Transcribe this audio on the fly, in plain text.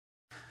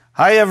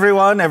Hi,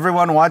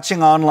 everyone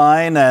watching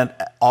online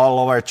at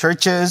all of our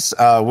churches.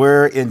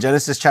 We're in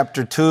Genesis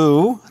chapter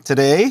 2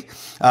 today.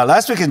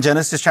 Last week in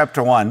Genesis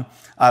chapter 1,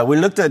 we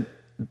looked at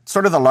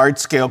sort of the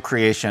large-scale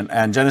creation,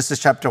 and Genesis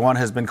chapter 1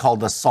 has been called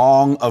the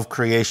Song of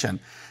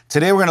Creation.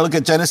 Today we're going to look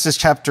at Genesis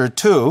chapter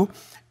 2,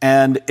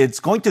 and it's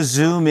going to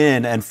zoom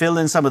in and fill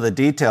in some of the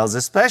details,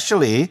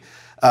 especially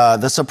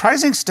the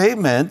surprising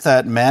statement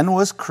that man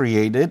was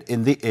created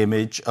in the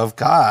image of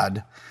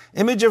God.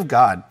 Image of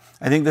God.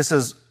 I think this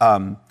is...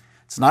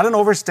 It's not an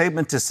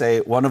overstatement to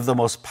say one of the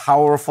most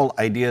powerful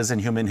ideas in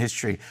human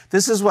history.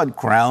 This is what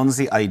grounds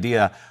the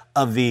idea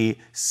of the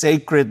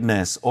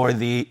sacredness or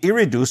the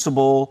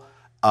irreducible,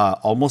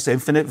 almost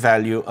infinite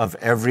value of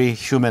every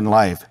human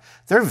life.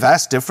 There are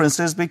vast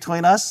differences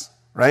between us,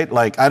 right?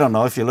 Like, I don't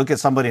know, if you look at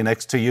somebody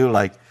next to you,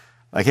 like,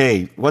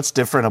 hey, what's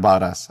different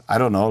about us? I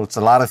don't know. It's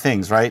a lot of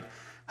things, right?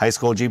 High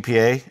school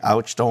GPA,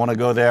 ouch, don't want to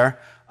go there.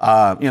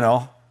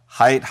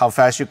 Height, how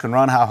fast you can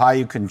run, how high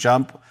you can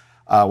jump.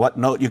 What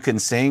note you can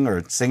sing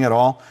or sing at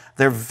all.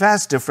 There are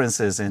vast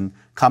differences in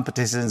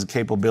competencies and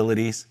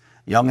capabilities,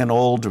 young and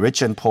old,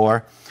 rich and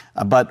poor.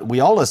 But we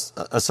all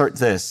assert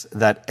this,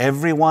 that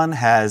everyone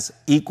has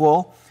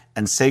equal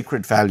and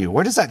sacred value.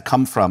 Where does that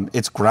come from?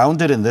 It's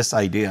grounded in this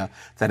idea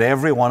that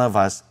every one of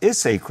us is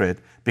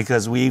sacred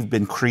because we've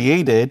been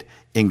created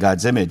in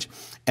God's image.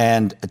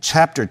 And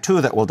chapter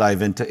 2 that we'll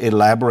dive into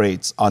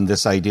elaborates on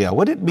this idea,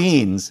 what it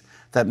means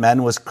that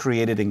man was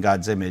created in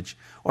God's image.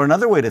 Or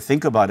another way to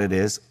think about it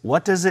is,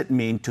 what does it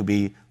mean to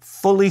be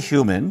fully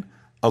human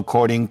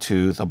according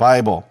to the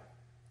Bible?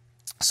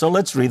 So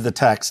let's read the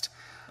text.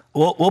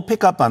 We'll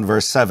pick up on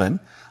verse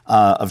 7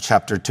 of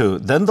chapter 2.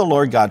 Then the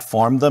Lord God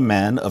formed the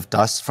man of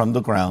dust from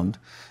the ground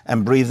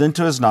and breathed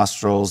into his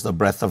nostrils the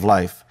breath of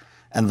life,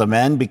 and the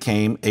man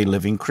became a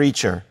living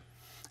creature.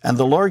 And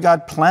the Lord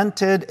God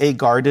planted a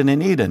garden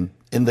in Eden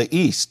in the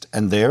east,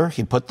 and there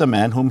he put the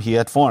man whom he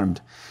had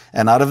formed.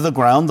 And out of the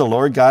ground the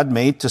Lord God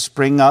made to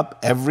spring up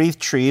every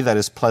tree that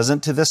is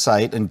pleasant to the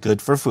sight and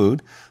good for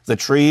food. The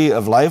tree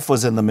of life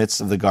was in the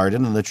midst of the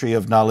garden, and the tree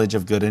of knowledge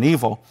of good and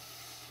evil.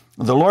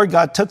 The Lord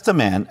God took the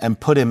man and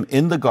put him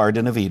in the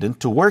garden of Eden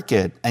to work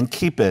it and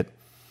keep it.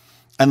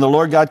 And the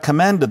Lord God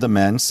commanded the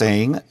man,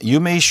 saying, You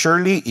may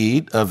surely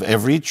eat of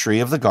every tree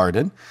of the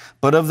garden,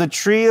 but of the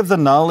tree of the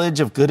knowledge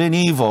of good and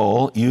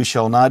evil you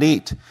shall not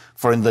eat.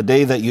 For in the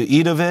day that you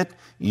eat of it,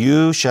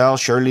 you shall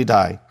surely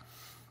die.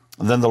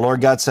 Then the Lord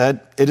God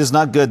said, It is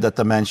not good that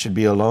the man should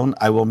be alone.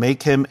 I will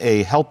make him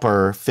a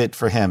helper fit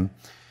for him.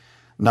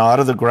 Now out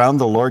of the ground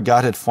the Lord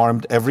God had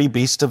formed every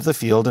beast of the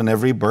field and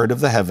every bird of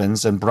the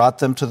heavens, and brought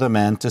them to the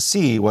man to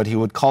see what he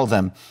would call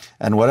them.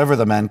 And whatever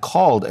the man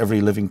called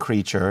every living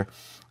creature,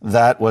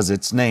 that was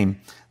its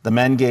name. The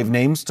man gave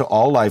names to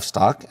all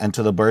livestock, and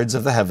to the birds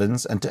of the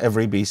heavens, and to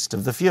every beast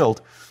of the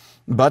field.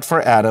 But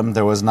for Adam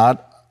there was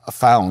not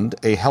found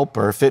a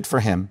helper fit for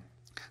him.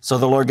 So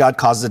the Lord God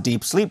caused a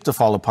deep sleep to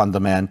fall upon the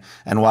man,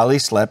 and while he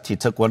slept, he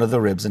took one of the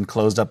ribs and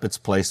closed up its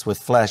place with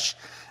flesh.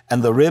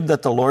 And the rib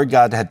that the Lord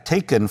God had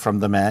taken from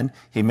the man,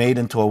 he made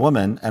into a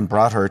woman and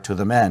brought her to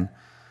the man.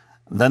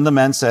 Then the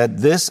man said,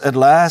 This at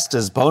last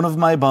is bone of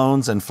my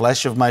bones and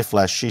flesh of my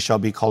flesh. She shall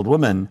be called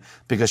woman,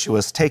 because she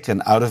was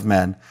taken out of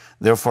man.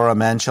 Therefore a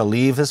man shall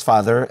leave his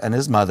father and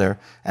his mother,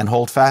 and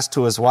hold fast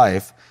to his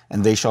wife,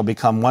 and they shall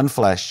become one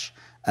flesh.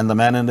 And the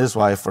man and his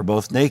wife were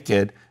both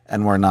naked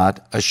and were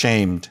not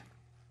ashamed.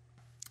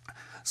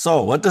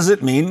 So what does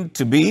it mean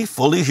to be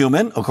fully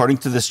human according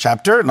to this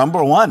chapter?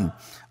 Number one,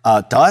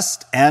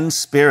 dust and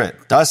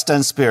spirit. Dust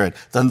and spirit.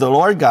 Then the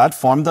Lord God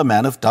formed the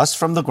man of dust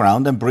from the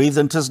ground and breathed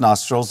into his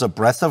nostrils the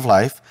breath of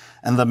life,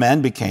 and the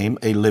man became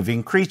a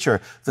living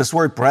creature. This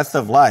word breath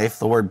of life,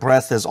 the word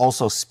breath is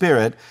also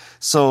spirit.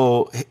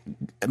 So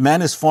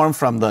man is formed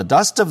from the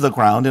dust of the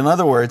ground. In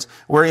other words,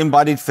 we're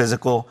embodied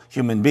physical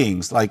human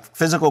beings, like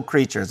physical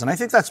creatures. And I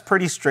think that's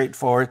pretty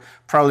straightforward,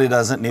 probably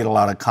doesn't need a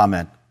lot of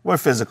comment. We're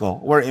physical,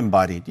 we're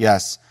embodied,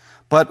 yes.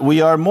 But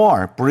we are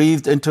more,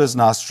 breathed into his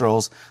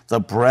nostrils, the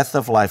breath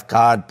of life,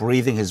 God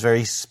breathing his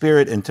very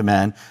spirit into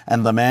man,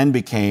 and the man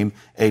became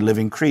a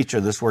living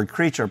creature. This word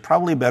creature,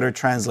 probably better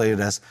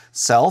translated as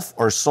self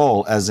or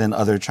soul, as in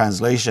other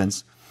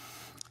translations.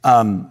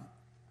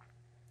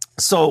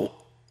 So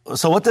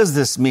what does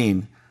this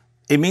mean?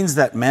 It means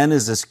that man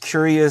is this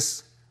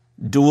curious,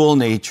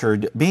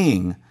 dual-natured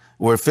being.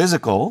 We're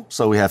physical,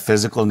 so we have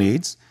physical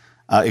needs,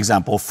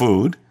 example,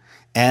 food,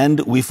 and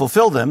we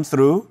fulfill them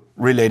through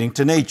relating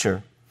to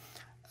nature.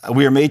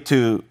 We are made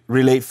to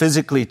relate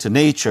physically to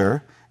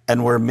nature,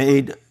 and we're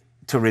made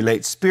to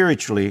relate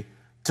spiritually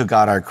to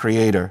God, our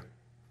Creator.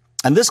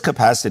 And this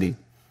capacity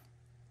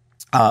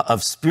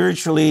of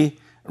spiritually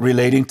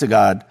relating to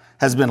God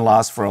has been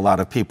lost for a lot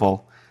of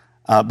people.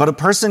 But a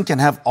person can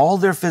have all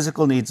their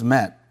physical needs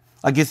met.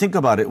 Like, you think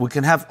about it, we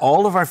can have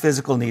all of our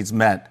physical needs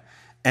met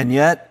and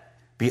yet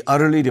be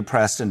utterly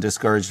depressed and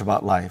discouraged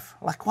about life.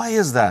 Like, why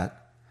is that?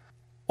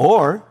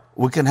 Or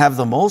we can have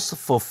the most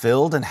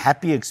fulfilled and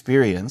happy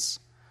experience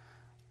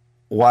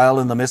while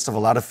in the midst of a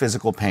lot of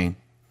physical pain.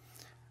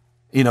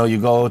 You know, you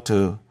go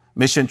to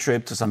mission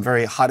trip to some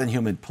very hot and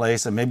humid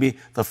place, and maybe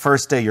the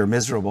first day you're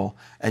miserable,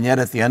 and yet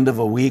at the end of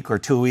a week or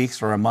 2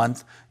 weeks or a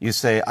month, you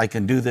say, I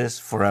can do this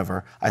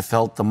forever. I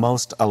felt the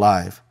most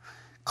alive.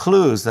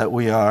 Clues that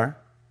we are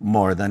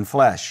more than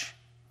flesh.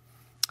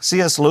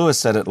 C.S. Lewis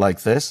said it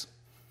like this: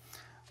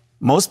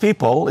 most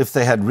people, if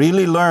they had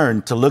really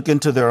learned to look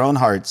into their own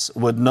hearts,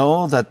 would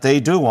know that they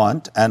do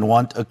want, and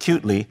want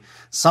acutely,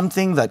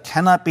 something that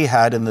cannot be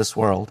had in this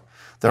world.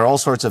 There are all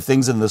sorts of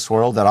things in this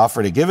world that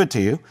offer to give it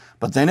to you,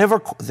 but they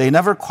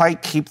never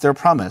quite keep their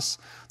promise.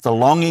 The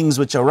longings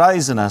which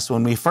arise in us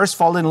when we first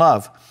fall in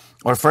love,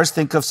 or first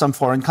think of some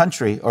foreign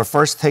country, or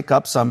first take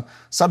up some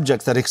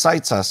subject that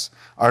excites us,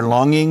 are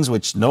longings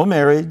which no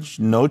marriage,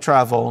 no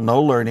travel,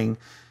 no learning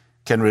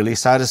can really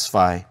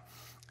satisfy.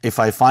 If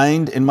I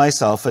find in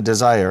myself a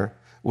desire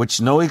which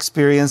no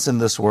experience in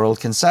this world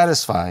can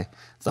satisfy,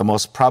 the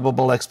most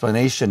probable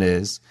explanation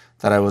is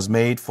that I was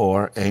made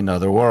for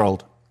another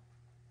world.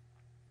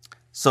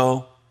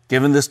 So,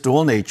 given this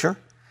dual nature,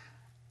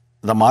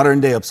 the modern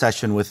day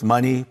obsession with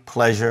money,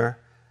 pleasure,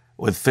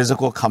 with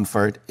physical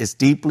comfort is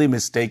deeply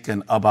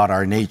mistaken about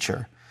our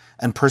nature.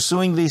 And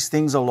pursuing these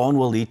things alone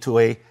will lead to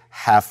a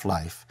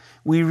half-life.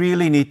 We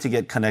really need to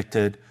get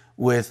connected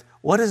with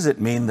what does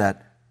it mean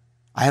that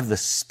I have the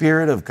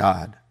Spirit of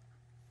God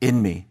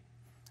in me,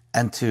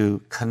 and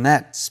to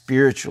connect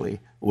spiritually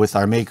with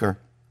our Maker.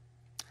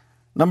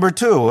 Number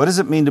 2, what does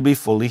it mean to be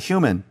fully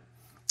human?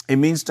 It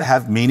means to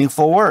have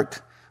meaningful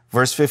work.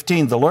 Verse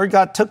 15, the Lord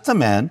God took the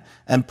man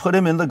and put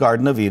him in the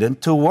Garden of Eden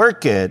to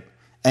work it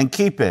and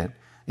keep it.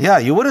 Yeah,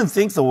 you wouldn't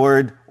think the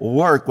word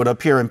work would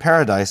appear in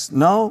paradise.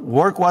 No,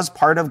 work was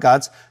part of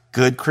God's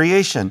good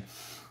creation.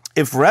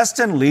 If rest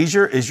and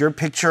leisure is your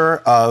picture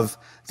of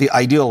the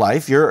ideal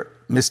life, you're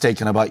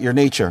mistaken about your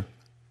nature.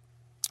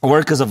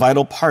 Work is a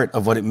vital part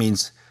of what it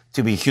means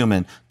to be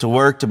human, to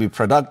work, to be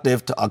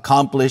productive, to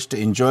accomplish, to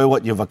enjoy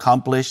what you've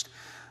accomplished.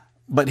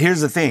 But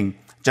here's the thing.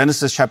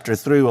 Genesis chapter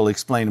 3 will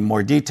explain in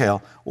more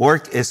detail.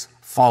 Work is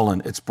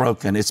fallen. It's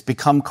broken. It's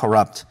become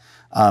corrupt.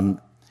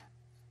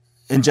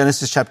 In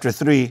Genesis chapter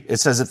 3, it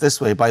says it this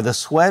way: by the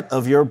sweat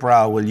of your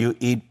brow will you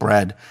eat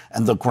bread,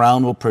 and the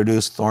ground will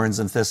produce thorns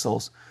and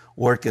thistles.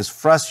 Work is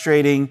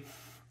frustrating.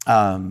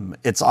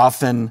 It's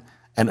often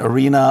an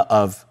arena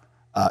of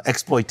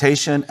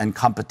exploitation and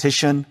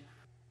competition.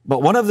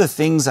 But one of the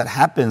things that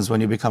happens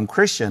when you become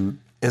Christian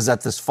is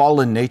that this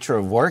fallen nature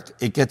of work,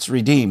 it gets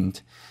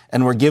redeemed.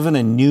 And we're given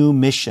a new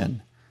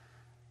mission,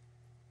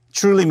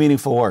 truly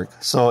meaningful work.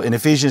 So in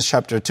Ephesians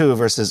chapter 2,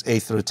 verses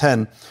 8 through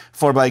 10,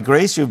 for by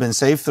grace you've been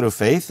saved through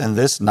faith, and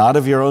this not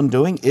of your own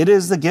doing. It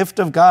is the gift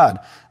of God,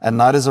 and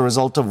not as a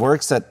result of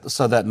works,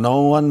 so that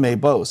no one may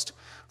boast.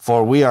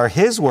 For we are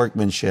his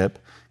workmanship,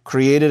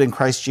 created in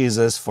Christ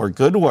Jesus for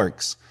good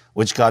works,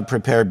 which God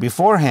prepared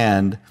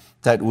beforehand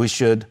that we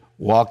should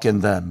walk in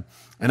them.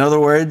 In other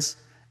words,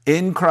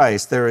 in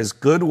Christ there is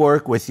good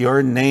work with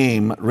your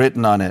name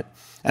written on it.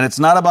 And it's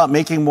not about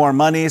making more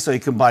money so you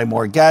can buy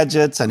more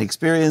gadgets and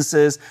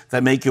experiences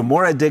that make you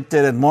more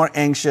addicted and more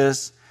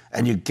anxious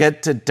and you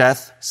get to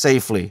death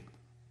safely.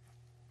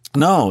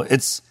 No,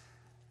 it's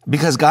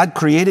because God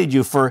created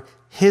you for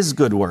his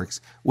good works,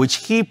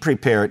 which he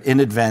prepared in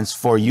advance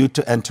for you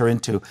to enter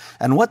into.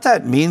 And what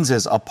that means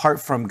is,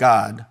 apart from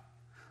God,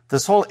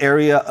 this whole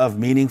area of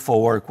meaningful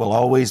work will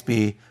always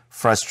be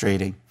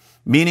frustrating.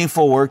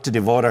 Meaningful work to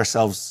devote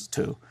ourselves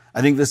to.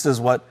 I think this is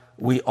what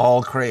we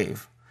all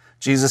crave.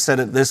 Jesus said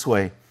it this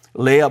way: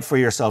 lay up for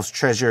yourselves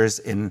treasures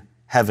in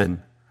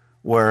heaven,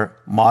 where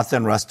moth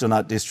and rust do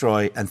not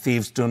destroy and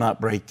thieves do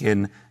not break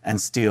in and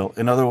steal.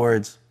 In other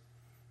words,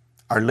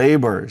 our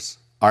labors,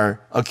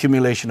 our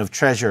accumulation of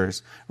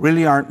treasures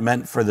really aren't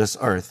meant for this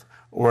earth,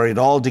 where it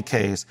all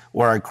decays,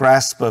 where our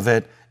grasp of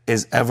it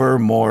is ever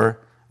more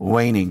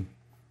waning.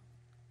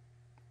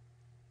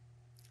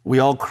 We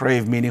all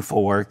crave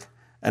meaningful work,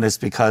 and it's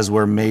because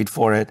we're made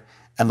for it.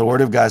 And the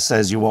Word of God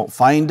says you won't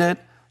find it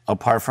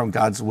apart from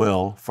God's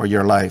will for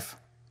your life.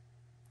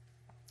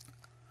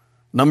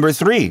 Number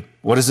 3,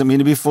 what does it mean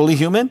to be fully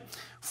human?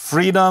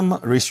 Freedom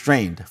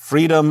restrained.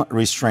 Freedom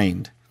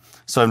restrained.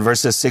 So in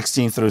verses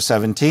 16 through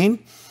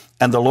 17,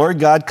 and the Lord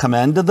God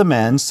commanded the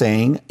man,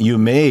 saying, you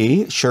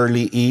may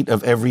surely eat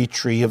of every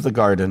tree of the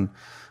garden,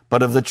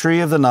 but of the tree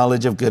of the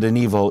knowledge of good and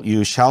evil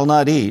you shall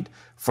not eat,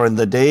 for in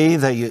the day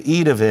that you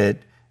eat of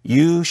it,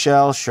 you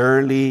shall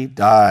surely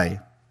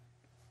die.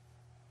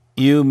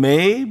 You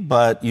may,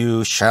 but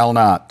you shall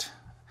not.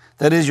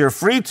 That is, you're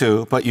free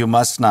to, but you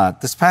must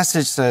not. This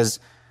passage says,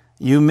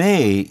 you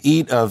may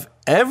eat of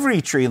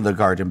every tree in the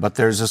garden, but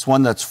there's this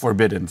one that's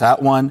forbidden.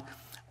 That one,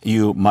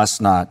 you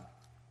must not.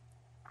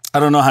 I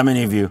don't know how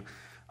many of you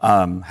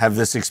have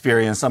this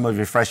experience. Some of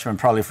you freshmen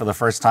probably for the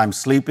first time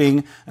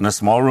sleeping in a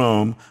small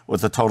room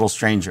with a total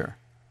stranger.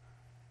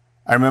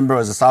 I remember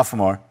as a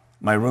sophomore,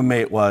 my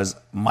roommate was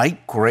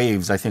Mike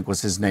Graves, I think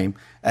was his name,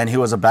 and he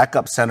was a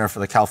backup center for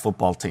the Cal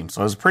football team.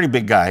 So he was a pretty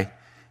big guy.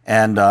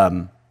 And,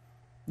 hi,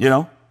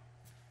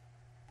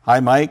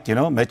 Mike,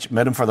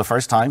 met him for the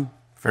first time,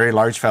 very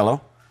large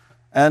fellow.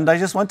 And I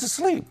just went to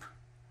sleep.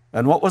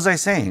 And what was I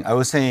saying? I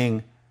was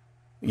saying,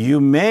 you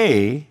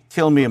may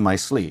kill me in my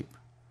sleep,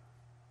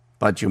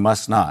 but you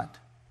must not.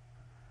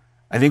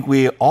 I think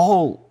we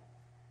all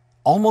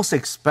almost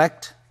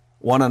expect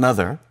one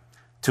another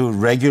to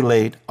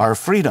regulate our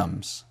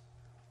freedoms.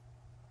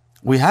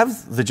 We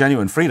have the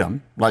genuine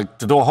freedom, like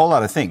to do a whole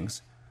lot of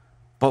things,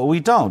 but we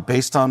don't.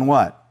 Based on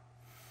what?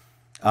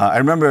 I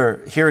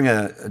remember hearing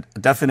a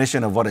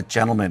definition of what a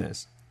gentleman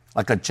is.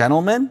 Like a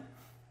gentleman,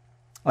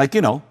 like,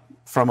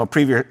 from a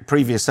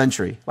previous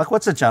century. Like,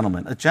 what's a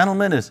gentleman? A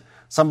gentleman is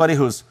somebody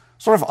who's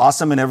sort of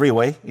awesome in every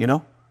way,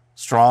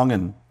 strong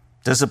and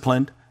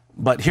disciplined.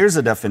 But here's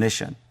the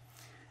definition.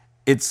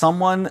 It's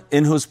someone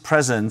in whose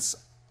presence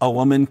a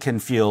woman can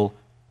feel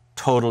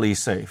totally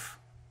safe.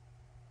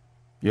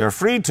 You're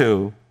free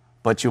to,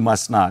 but you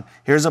must not.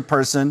 Here's a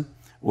person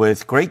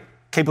with great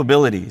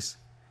capabilities,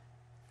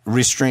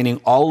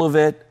 restraining all of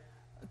it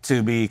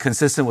to be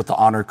consistent with the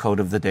honor code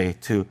of the day,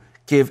 to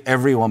give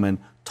every woman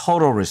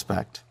total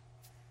respect.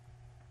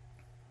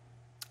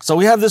 So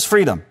we have this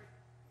freedom.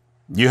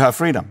 You have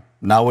freedom.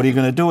 Now what are you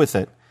going to do with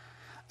it?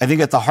 I think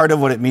at the heart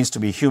of what it means to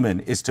be human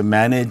is to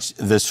manage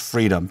this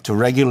freedom, to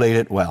regulate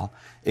it well.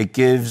 It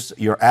gives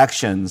your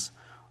actions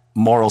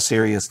moral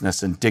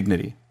seriousness and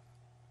dignity.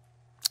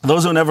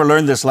 Those who never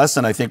learn this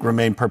lesson, I think,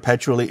 remain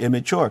perpetually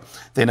immature.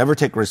 They never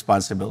take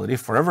responsibility,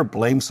 forever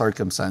blame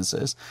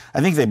circumstances.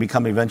 I think they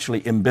become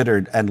eventually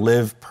embittered and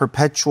live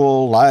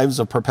perpetual lives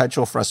of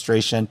perpetual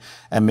frustration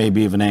and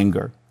maybe even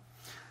anger.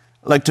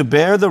 Like to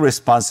bear the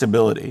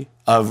responsibility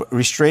of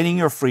restraining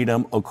your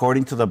freedom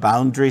according to the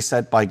boundary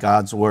set by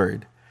God's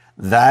word.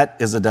 That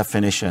is a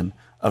definition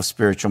of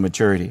spiritual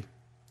maturity.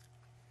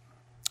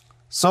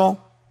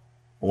 So,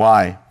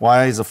 why?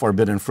 Why is the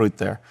forbidden fruit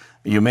there?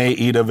 You may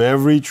eat of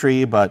every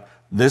tree, but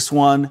this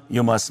one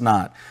you must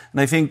not.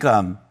 And I think,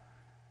 a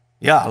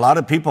lot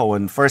of people,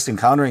 when first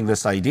encountering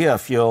this idea,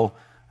 feel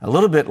a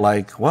little bit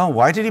like, well,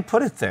 why did he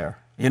put it there?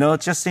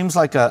 It just seems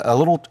like a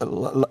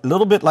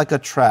little bit like a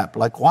trap.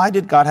 Like, why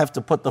did God have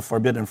to put the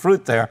forbidden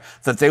fruit there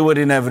that they would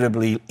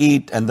inevitably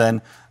eat, and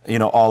then,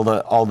 all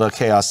the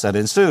chaos that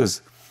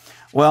ensues?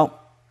 Well,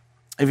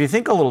 if you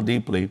think a little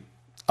deeply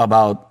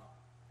about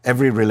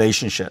every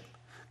relationship,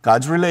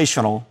 God's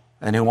relational,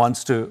 and he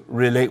wants to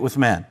relate with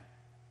man.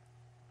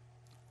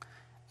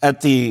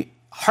 At the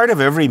heart of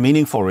every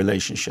meaningful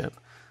relationship,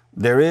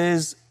 there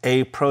is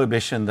a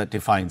prohibition that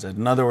defines it.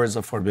 In other words,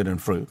 a forbidden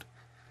fruit.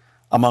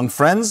 Among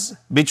friends,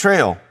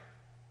 betrayal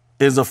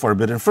is a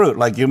forbidden fruit.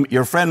 Like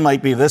your friend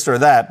might be this or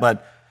that,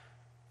 but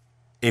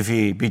if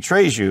he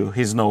betrays you,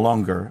 he's no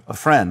longer a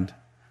friend.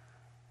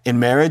 In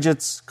marriage,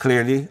 it's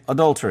clearly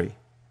adultery.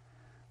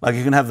 Like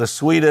you can have the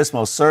sweetest,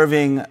 most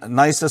serving,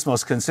 nicest,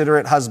 most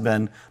considerate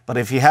husband, but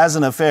if he has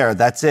an affair,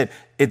 that's it.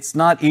 It's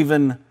not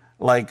even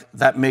like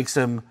that makes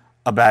him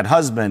a bad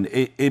husband.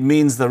 It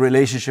means the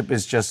relationship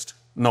is just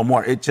no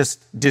more. It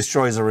just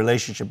destroys a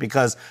relationship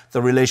because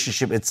the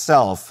relationship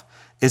itself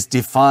is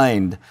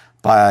defined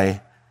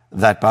by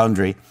that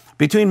boundary.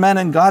 Between man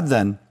and God,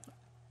 then,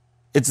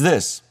 it's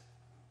this.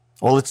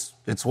 Well,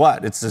 it's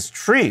what? It's this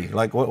tree.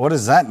 Like, what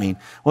does that mean?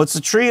 Well, it's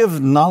a tree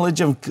of knowledge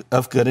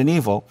of good and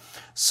evil.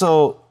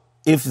 So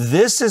if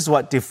this is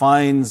what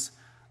defines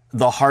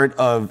the heart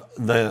of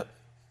the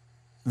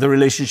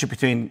relationship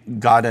between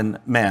God and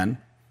man,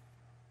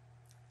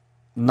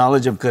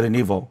 knowledge of good and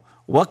evil,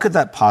 what could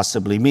that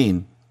possibly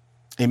mean?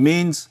 It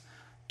means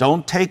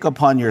don't take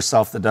upon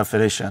yourself the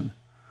definition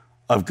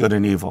of good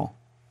and evil.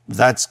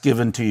 That's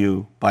given to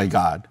you by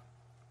God.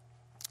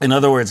 In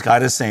other words,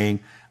 God is saying,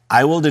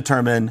 I will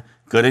determine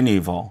good and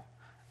evil.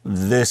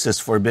 This is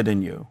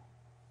forbidden you.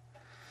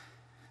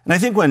 And I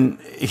think when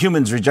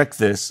humans reject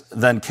this,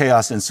 then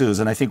chaos ensues.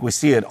 And I think we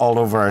see it all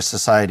over our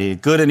society.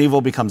 Good and evil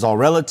becomes all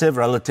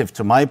relative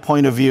to my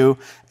point of view.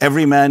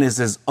 Every man is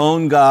his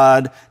own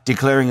God,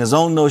 declaring his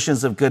own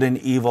notions of good and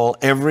evil.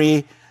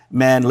 Every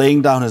man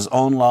laying down his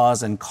own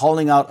laws and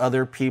calling out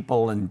other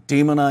people and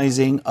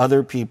demonizing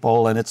other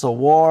people. And it's a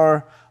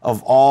war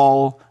of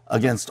all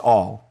against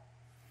all.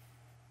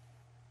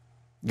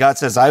 God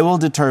says, I will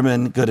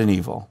determine good and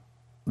evil.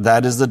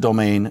 That is the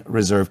domain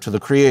reserved to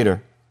the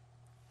Creator.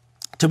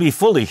 To be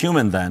fully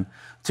human, then,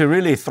 to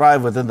really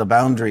thrive within the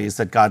boundaries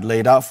that God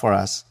laid out for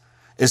us,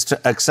 is to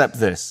accept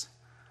this,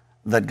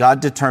 that God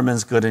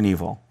determines good and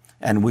evil,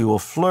 and we will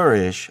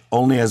flourish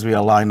only as we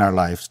align our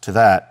lives to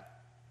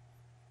that.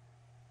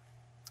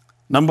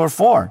 Number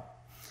 4,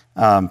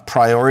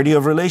 priority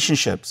of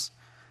relationships.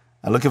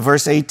 Look at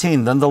verse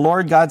 18. Then the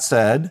Lord God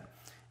said,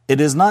 it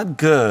is not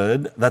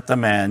good that the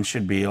man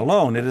should be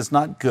alone. It is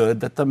not good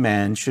that the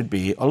man should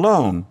be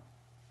alone.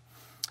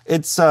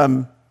 It's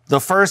the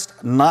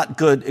first not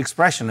good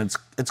expression.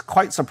 It's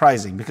quite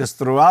surprising because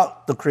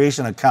throughout the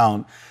creation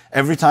account,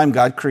 every time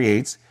God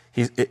creates,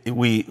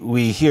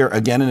 we hear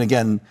again and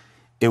again,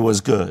 it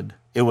was good.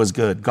 It was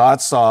good.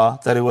 God saw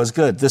that it was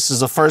good. This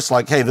is the first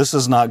like, hey, this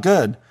is not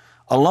good.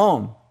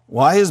 Alone.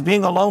 Why is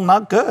being alone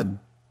not good?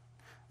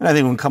 And I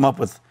think we can come up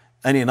with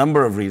any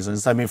number of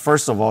reasons. I mean,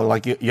 first of all,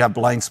 like you have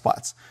blind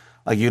spots.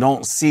 Like you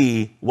don't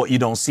see what you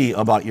don't see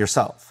about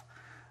yourself.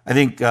 I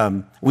think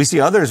we see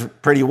others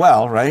pretty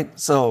well, right?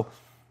 So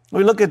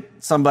We look at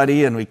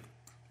somebody and we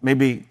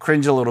maybe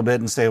cringe a little bit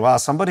and say, wow,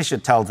 somebody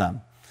should tell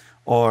them.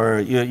 Or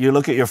you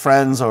look at your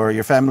friends or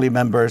your family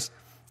members.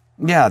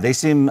 Yeah, they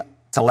seem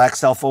to lack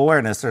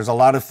self-awareness. There's a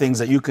lot of things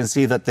that you can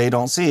see that they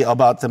don't see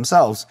about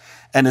themselves.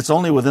 And it's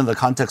only within the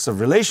context of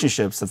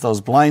relationships that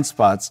those blind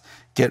spots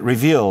get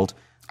revealed.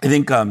 I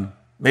think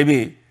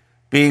maybe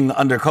being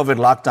under COVID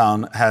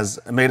lockdown has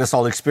made us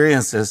all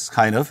experience this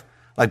kind of,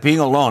 like being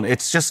alone.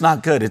 It's just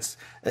not good. It's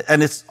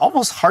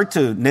almost hard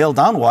to nail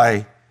down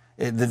why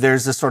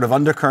there's this sort of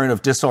undercurrent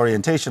of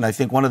disorientation. I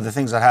think one of the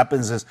things that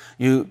happens is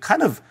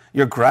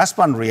your grasp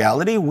on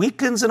reality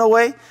weakens in a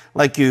way.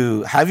 Like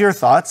you have your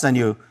thoughts and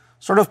you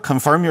sort of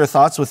confirm your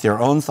thoughts with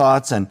your own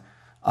thoughts, and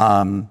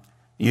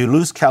you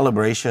lose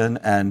calibration,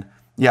 and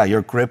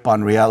your grip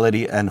on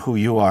reality and who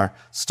you are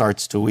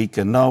starts to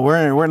weaken. No,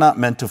 we're not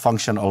meant to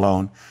function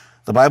alone.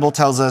 The Bible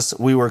tells us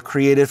we were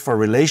created for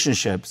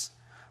relationships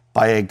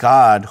by a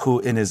God who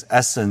in his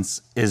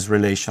essence is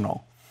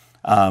relational.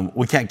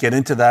 We can't get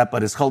into that,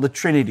 but it's called the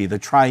Trinity, the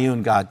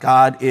triune God.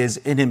 God is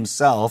in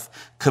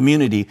himself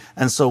community.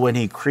 And so when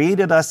he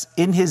created us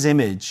in his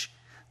image,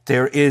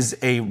 there is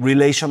a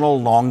relational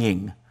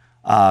longing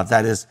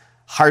that is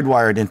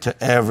hardwired into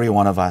every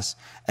one of us.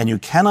 And you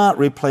cannot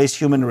replace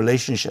human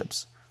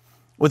relationships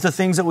with the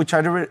things that we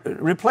try to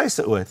replace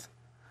it with.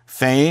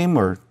 Fame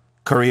or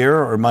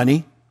career or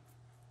money.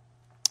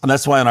 And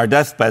that's why on our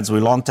deathbeds, we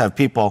long to have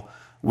people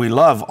we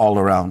love all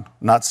around,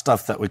 not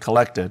stuff that we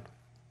collected.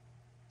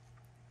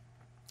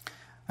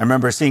 I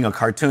remember seeing a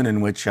cartoon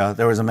in which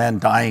there was a man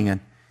dying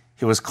and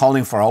he was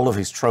calling for all of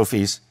his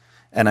trophies.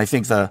 And I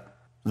think the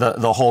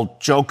whole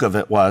joke of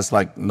it was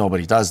like,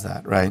 nobody does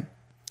that, right?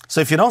 So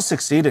if you don't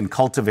succeed in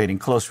cultivating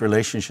close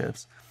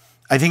relationships,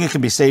 I think it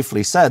can be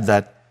safely said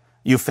that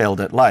you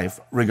failed at life,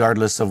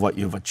 regardless of what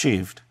you've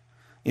achieved.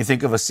 You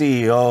think of a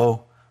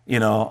CEO,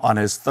 on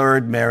his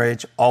third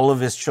marriage, all of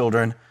his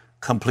children,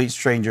 complete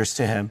strangers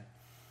to him.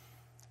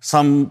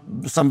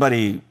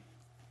 Somebody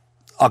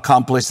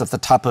accomplished at the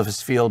top of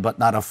his field, but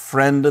not a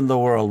friend in the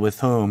world with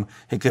whom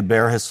he could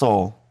bare his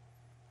soul.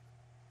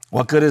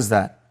 What good is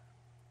that?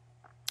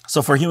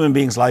 So for human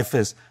beings, life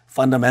is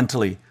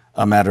fundamentally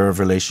a matter of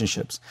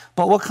relationships.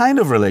 But what kind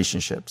of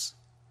relationships?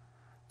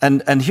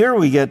 And here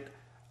we get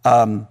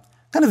kind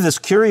of this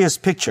curious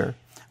picture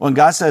when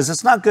God says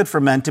it's not good for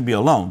man to be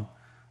alone.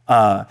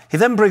 He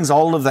then brings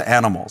all of the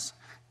animals.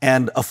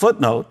 And a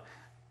footnote,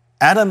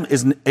 Adam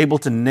is able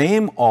to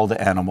name all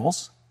the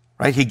animals,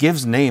 right? He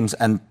gives names,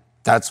 and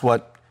that's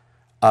what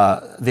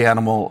the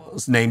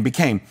animal's name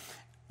became.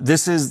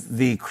 This is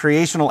the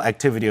creational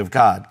activity of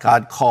God.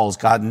 God calls,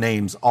 God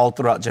names all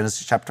throughout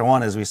Genesis chapter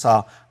 1, as we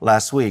saw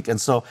last week. And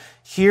so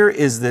here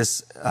is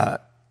this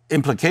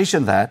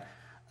implication that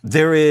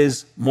there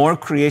is more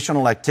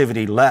creational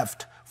activity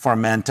left for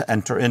man to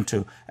enter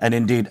into, and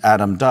indeed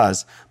Adam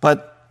does.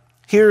 But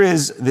here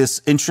is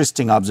this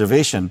interesting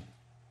observation.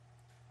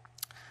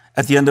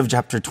 At the end of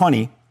chapter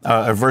 20,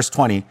 verse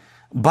 20,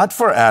 but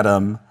for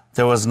Adam,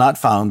 there was not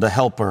found a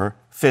helper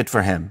fit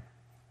for him.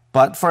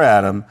 But for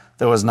Adam,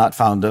 there was not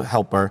found a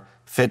helper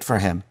fit for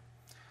him.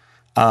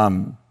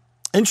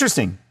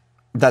 Interesting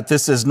that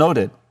this is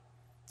noted.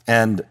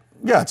 And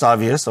it's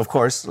obvious, of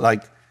course,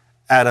 like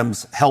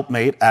Adam's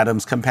helpmate,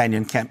 Adam's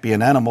companion can't be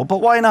an animal,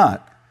 but why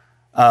not?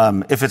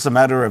 If it's a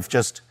matter of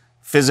just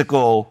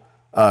physical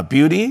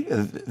beauty,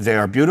 they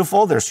are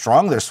beautiful, they're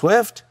strong, they're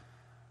swift,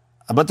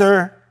 but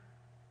they're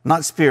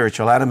not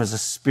spiritual. Adam is a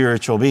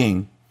spiritual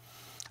being.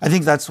 I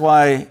think that's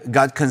why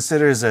God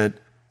considers it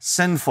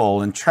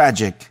sinful and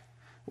tragic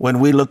when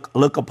we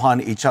look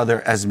upon each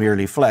other as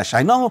merely flesh.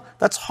 I know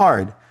that's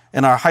hard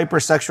in our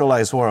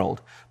hypersexualized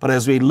world, but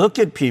as we look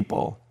at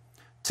people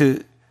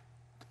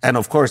and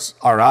of course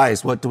our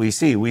eyes, what do we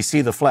see? We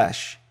see the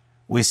flesh,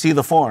 we see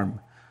the form,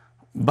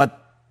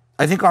 but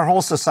I think our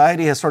whole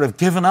society has sort of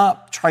given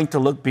up trying to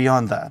look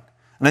beyond that.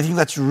 And I think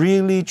that's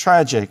really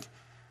tragic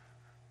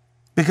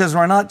because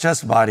we're not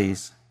just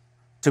bodies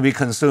to be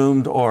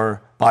consumed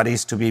or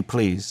bodies to be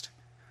pleased.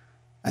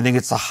 I think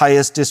it's the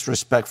highest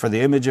disrespect for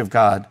the image of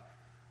God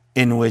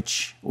in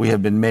which we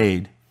have been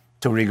made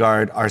to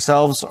regard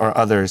ourselves or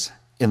others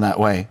in that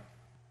way.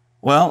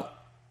 Well,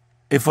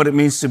 if what it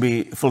means to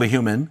be fully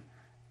human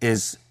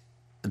is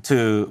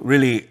to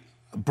really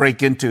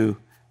break into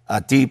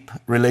deep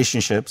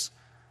relationships,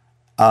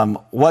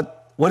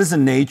 what is the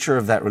nature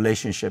of that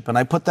relationship? And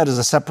I put that as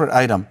a separate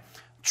item.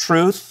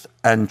 Truth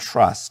and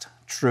trust.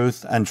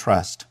 Truth and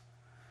trust.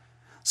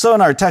 So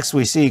in our text,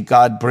 we see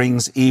God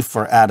brings Eve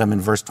for Adam in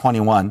verse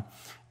 21.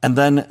 And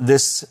then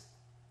this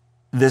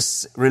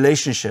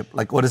relationship,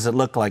 like what does it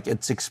look like?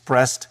 It's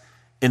expressed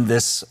in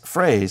this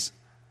phrase,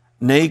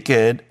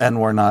 naked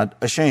and were not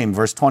ashamed.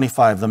 Verse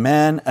 25, the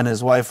man and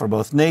his wife were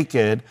both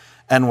naked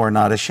and were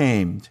not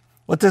ashamed.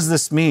 What does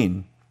this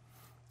mean?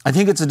 I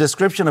think it's a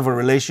description of a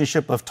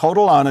relationship of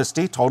total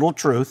honesty, total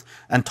truth,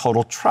 and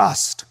total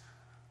trust.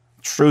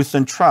 Truth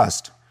and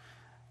trust.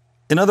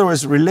 In other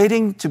words,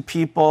 relating to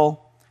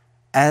people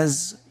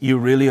as you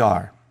really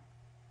are.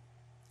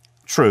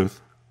 Truth.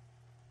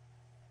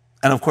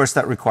 And of course,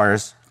 that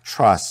requires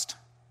trust.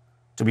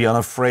 to be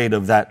unafraid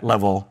of that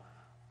level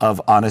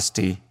of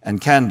honesty and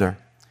candor.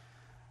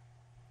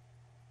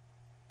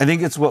 I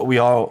think it's what we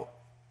all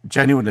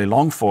genuinely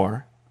long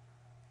for,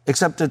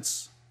 except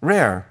it's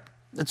rare.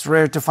 It's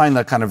rare to find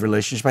that kind of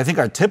relationship. I think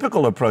our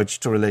typical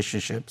approach to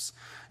relationships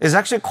is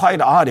actually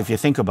quite odd if you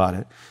think about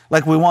it.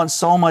 Like, we want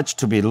so much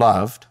to be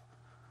loved,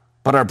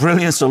 but our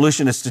brilliant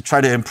solution is to try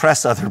to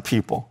impress other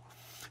people,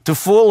 to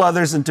fool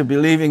others into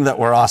believing that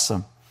we're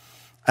awesome.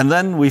 And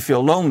then we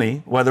feel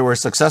lonely, whether we're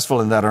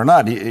successful in that or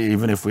not,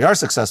 even if we are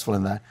successful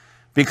in that.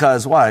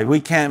 Because why? We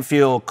can't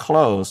feel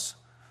close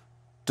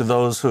to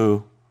those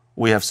who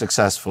we have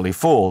successfully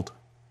fooled.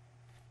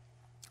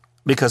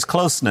 Because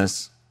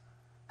closeness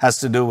has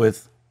to do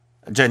with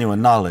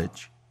genuine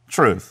knowledge,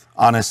 truth,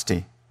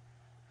 honesty.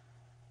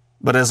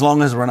 But as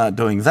long as we're not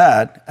doing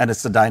that, and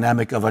it's the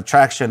dynamic of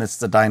attraction, it's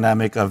the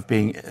dynamic of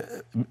being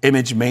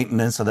image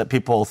maintenance so that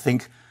people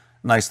think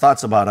nice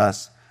thoughts about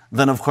us,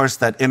 then of course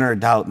that inner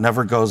doubt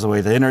never goes away.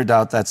 The inner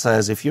doubt that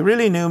says, if you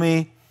really knew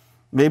me,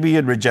 maybe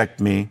you'd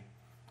reject me,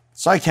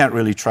 so I can't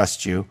really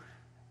trust you,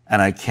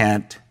 and I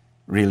can't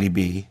really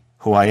be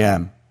who I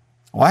am.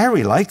 Why are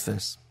we like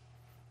this?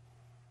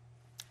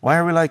 Why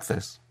are we like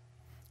this?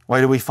 Why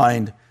do we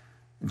find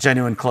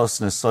genuine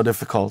closeness so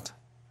difficult?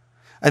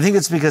 I think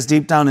it's because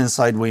deep down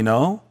inside we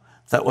know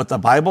that what the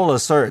Bible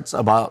asserts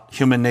about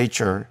human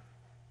nature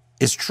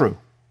is true,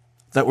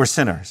 that we're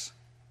sinners,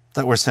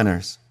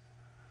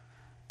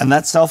 And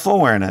that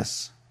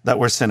self-awareness that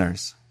we're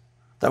sinners,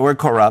 that we're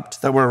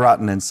corrupt, that we're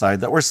rotten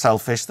inside, that we're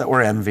selfish, that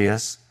we're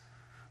envious,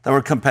 that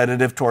we're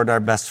competitive toward our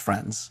best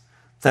friends,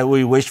 that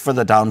we wish for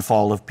the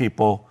downfall of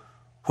people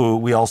who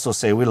we also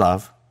say we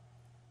love,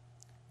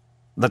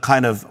 the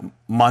kind of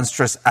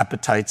monstrous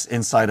appetites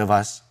inside of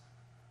us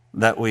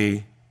that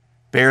we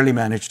barely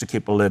manage to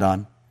keep a lid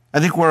on. I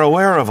think we're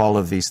aware of all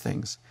of these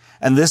things.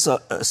 And this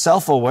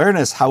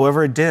self-awareness,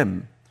 however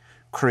dim,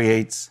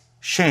 creates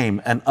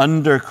shame, an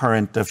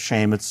undercurrent of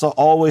shame. It's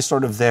always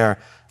sort of there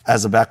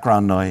as a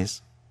background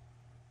noise.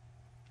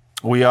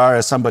 We are,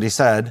 as somebody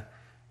said,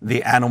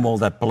 the animal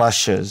that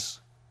blushes.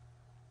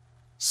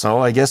 So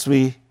I guess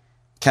we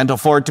can't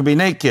afford to be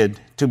naked,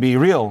 to be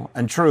real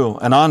and true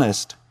and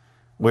honest.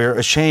 We're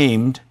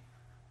ashamed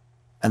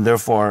and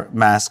therefore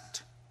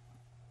masked,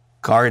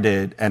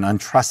 guarded and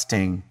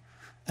untrusting,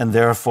 and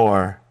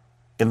therefore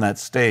in that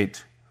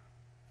state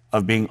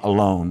of being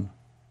alone.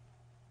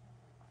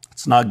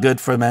 It's not good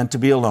for man to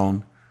be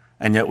alone,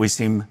 and yet we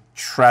seem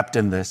trapped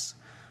in this.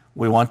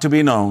 We want to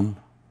be known,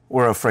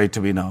 we're afraid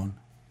to be known.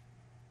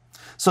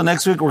 So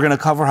next week we're going to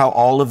cover how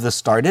all of this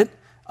started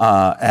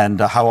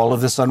and how all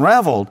of this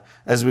unraveled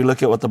as we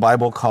look at what the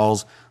Bible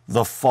calls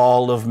the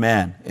fall of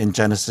man in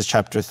Genesis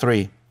chapter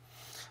 3.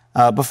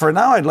 But for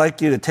now, I'd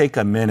like you to take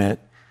a minute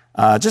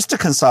just to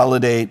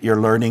consolidate your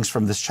learnings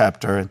from this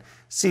chapter and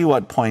see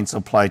what points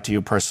apply to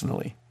you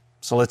personally.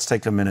 So let's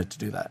take a minute to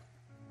do that.